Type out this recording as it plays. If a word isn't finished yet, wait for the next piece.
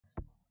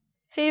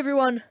Hey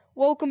everyone,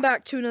 welcome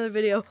back to another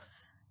video.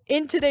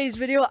 In today's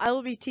video, I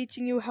will be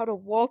teaching you how to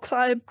wall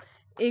climb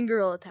in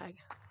Gorilla Tag.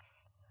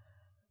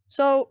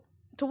 So,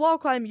 to wall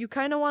climb, you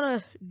kind of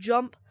want to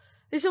jump.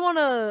 This is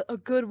a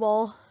good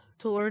wall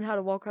to learn how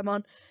to wall climb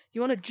on. You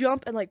want to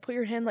jump and like put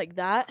your hand like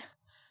that,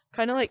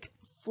 kind of like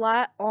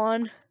flat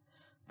on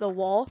the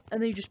wall,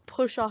 and then you just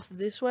push off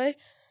this way.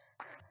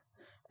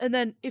 And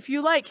then if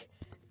you like,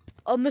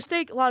 a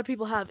mistake a lot of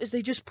people have is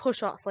they just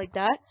push off like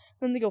that,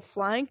 then they go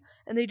flying,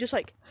 and they just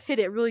like hit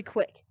it really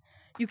quick.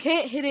 You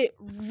can't hit it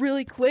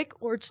really quick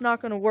or it's not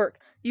going to work.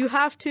 You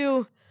have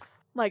to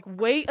like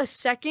wait a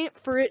second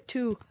for it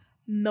to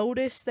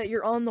notice that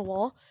you're on the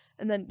wall,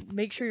 and then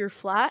make sure you're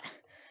flat,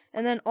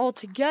 and then all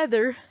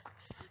together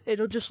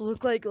it'll just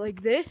look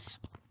like this,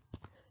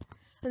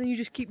 and then you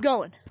just keep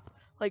going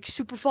like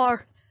super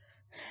far.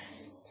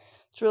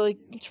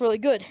 It's really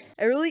good.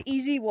 A really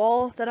easy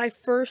wall that I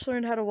first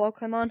learned how to wall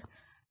climb on.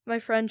 My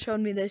friend showed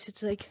me this.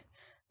 It's like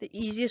the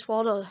easiest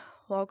wall to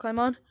wall climb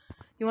on.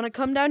 You want to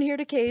come down here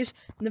to caves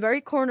in the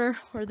very corner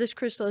where this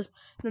crystal is.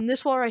 And then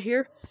this wall right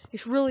here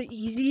is really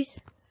easy.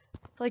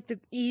 It's like the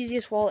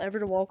easiest wall ever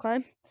to wall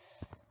climb.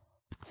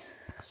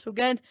 So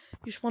again,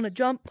 you just want to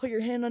jump, put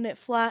your hand on it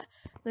flat,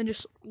 then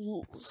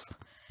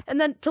and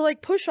then to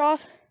like push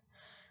off,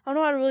 I don't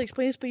know how to really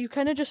explain this, but you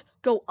kind of just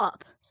go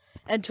up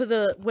and to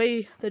the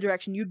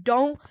direction. You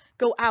don't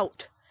go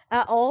out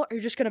at all, or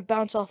you're just gonna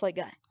bounce off like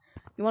that.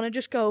 You want to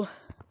just go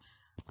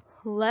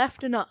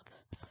left and up,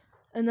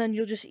 and then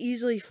you'll just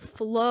easily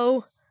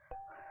flow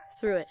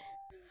through it.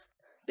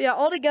 But yeah,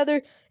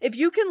 altogether, if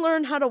you can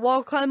learn how to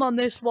wall climb on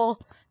this wall,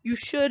 you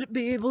should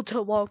be able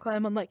to wall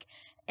climb on like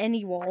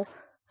any wall.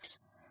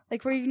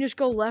 Like where you can just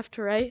go left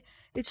to right.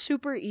 It's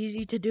super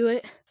easy to do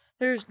it.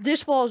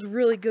 This wall is a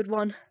really good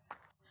one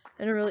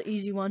and a really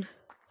easy one.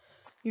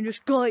 You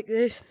just go like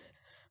this,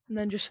 and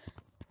then just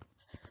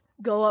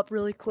go up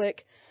really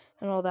quick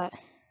and all that.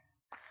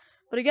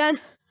 But again,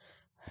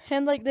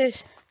 hand like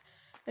this,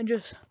 and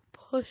just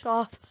push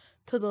off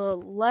to the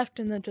left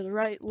and then to the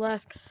right,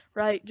 left,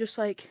 right, just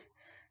like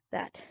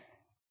that.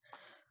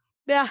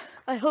 Yeah,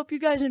 I hope you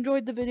guys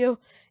enjoyed the video.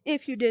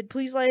 If you did,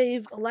 please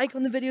leave a like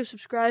on the video,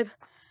 subscribe,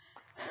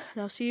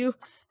 and I'll see you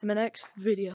in my next video.